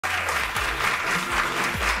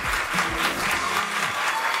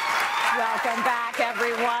Welcome back,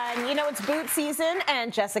 everyone. You know, it's boot season,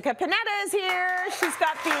 and Jessica Panetta is here. She's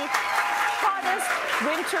got the hottest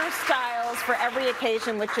winter styles for every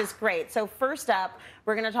occasion, which is great. So first up,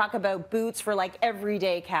 we're going to talk about boots for like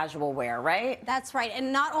everyday casual wear, right? That's right.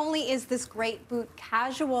 And not only is this great boot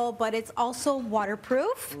casual, but it's also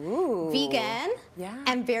waterproof, vegan,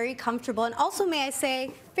 and very comfortable. And also, may I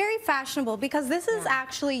say, very fashionable, because this is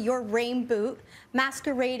actually your rain boot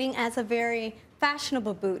masquerading as a very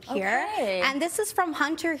fashionable boot here. Okay. And this is from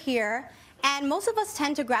Hunter here. And most of us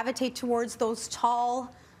tend to gravitate towards those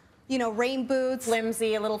tall, you know, rain boots.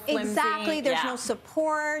 Flimsy, a little flimsy. Exactly. There's no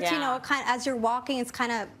support. You know, kind of, as you're walking, it's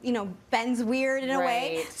kind of, you know, bends weird in a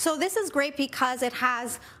way. So this is great because it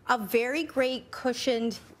has a very great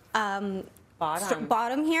cushioned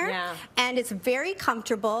bottom here, and it's very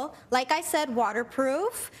comfortable. Like I said,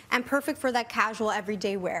 waterproof and perfect for that casual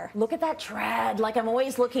everyday wear. Look at that tread. Like, I'm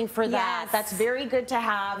always looking for that. That's very good to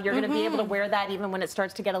have. You're going to be able to wear that even when it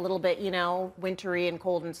starts to get a little bit, you know, wintry and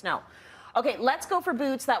cold and snow. Okay, let's go for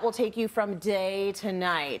boots that will take you from day to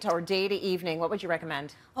night or day to evening. What would you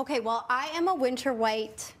recommend? Okay, well, I am a winter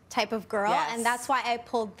white type of girl, and that's why I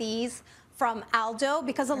pulled these from Aldo,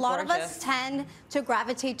 because a lot of us tend to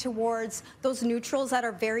gravitate towards those neutrals that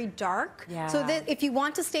are very dark. So if you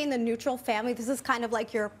want to stay in the neutral family, this is kind of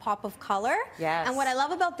like your pop of color. And what I love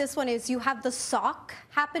about this one is you have the sock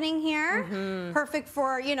happening here. Perfect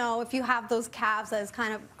for, you know, if you have those calves that is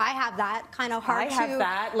kind of, I have that kind of hard to pull over.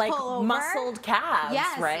 I have that, like muscled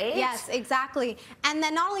calves, right? Yes, exactly. And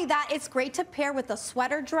then not only that, it's great to pair with a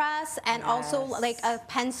sweater dress and also like a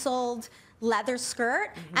penciled leather skirt.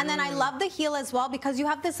 And then I love the heel as well, because you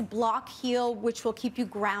have this block heel which will keep you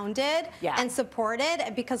grounded and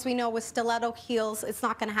supported, because we know with stiletto heels it's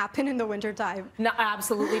not going to happen in the wintertime. No,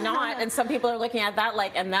 absolutely not. And some people are looking at that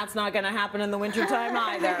like, and that's not going to happen in the wintertime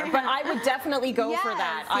either. But I would definitely go for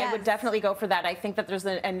that. I would definitely go for that. I think that there's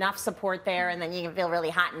enough support there, and then you can feel really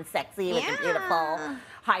hot and sexy with the beautiful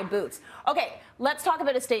high boots. Okay, let's talk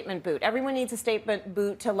about a statement boot. Everyone needs a statement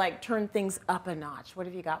boot to like turn things up a notch. What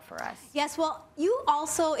have you got for us? Yes, well, you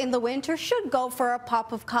also in the winter should go for a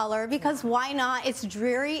pop of color, because why not? It's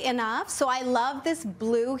dreary enough. So I love this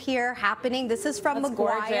blue here happening. This is from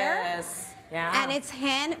McGuire. Gorgeous. And it's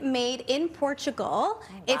handmade in Portugal.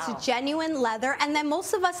 It's genuine leather. And then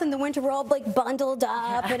most of us in the winter, we're all like bundled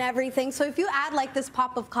up and everything. So if you add like this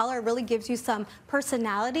pop of color, it really gives you some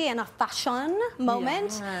personality and a fashion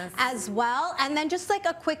moment as well. And then just like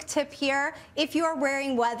a quick tip here, if you are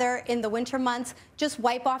wearing weather in the winter months, just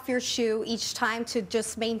wipe off your shoe each time to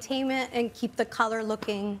just maintain it and keep the color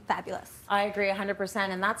looking fabulous. I agree 100%,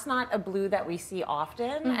 and that's not a blue that we see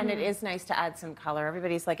often, and it is nice to add some color.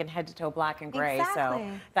 Everybody's like in head to toe black and gray, so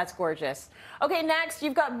that's gorgeous. Okay, next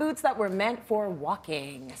you've got boots that were meant for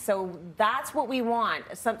walking. So that's what we want,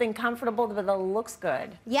 something comfortable but that looks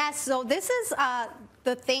good. Yes, so this is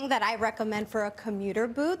the thing that I recommend for a commuter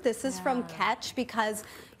boot. This is from Catch, because,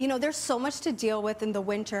 you know, there's so much to deal with in the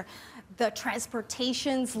winter. The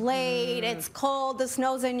transportation's late, it's cold, the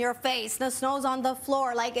snow's in your face, the snow's on the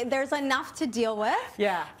floor. Like, there's enough to deal with.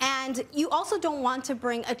 And you also don't want to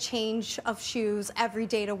bring a change of shoes every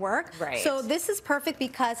day to work. So this is perfect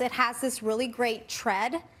because it has this really great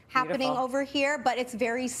tread happening over here, but it's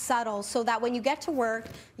very subtle, so that when you get to work,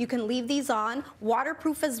 you can leave these on.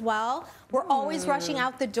 Waterproof as well. We're always rushing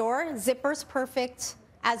out the door. Zipper's perfect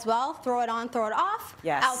as well. Throw it on, throw it off.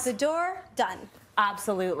 Out the door, done.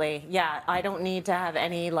 Absolutely. Yeah, I don't need to have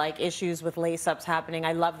any like issues with lace-ups happening.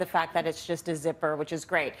 I love the fact that it's just a zipper, which is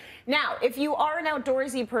great. Now, if you are an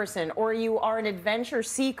outdoorsy person or you are an adventure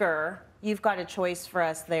seeker, you've got a choice for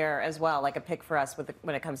us there as well, like a pick for us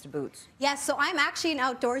when it comes to boots. Yes, so I'm actually an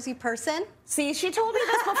outdoorsy person. See, she told me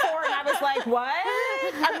this before, and I was like, what?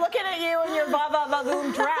 I'm looking at you in your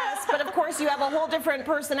ba-ba-ba-boom dress, but of course you have a whole different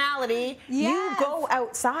personality. You go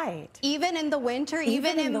outside. Even in the winter,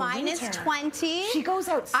 even in minus 20. She goes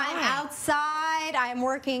outside. I'm outside, I'm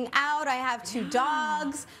working out, I have 2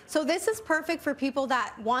 dogs. So this is perfect for people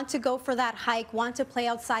that want to go for that hike, want to play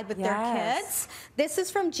outside with their kids. This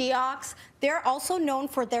is from Geox. They're also known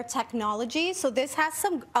for their technology, so this has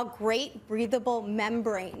a great breathable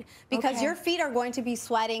membrane, because your feet are going to be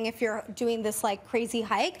sweating if you're doing this like crazy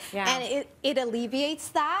hike, and it alleviates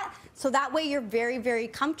that, so that way you're very, very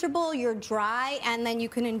comfortable, you're dry, and then you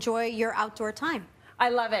can enjoy your outdoor time. I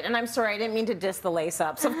love it, and I'm sorry, I didn't mean to diss the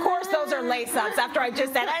lace-ups. Of course those are lace-ups after I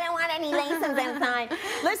just said, I don't want any lace-ups inside.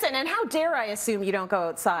 Listen, and how dare I assume you don't go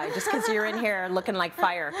outside just because you're in here looking like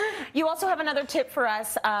fire. You also have another tip for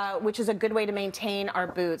us, which is a good way to maintain our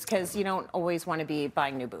boots, because you don't always want to be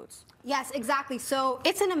buying new boots. Yes, exactly. So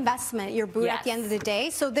it's an investment, your boot, at the end of the day.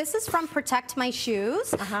 So this is from Protect My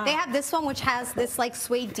Shoes. They have this one which has this like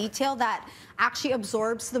suede detail that actually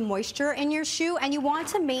absorbs the moisture in your shoe, and you want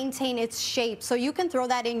to maintain its shape. So you can throw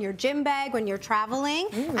that in your gym bag when you're traveling.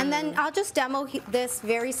 And then I'll just demo this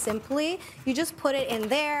very simply. You just put it in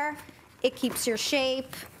there. It keeps your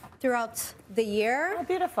shape throughout the year. Oh,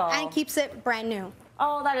 beautiful. And keeps it brand new.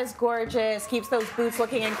 Oh, that is gorgeous. Keeps those boots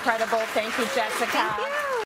looking incredible. Thank you, Jessica. Thank you.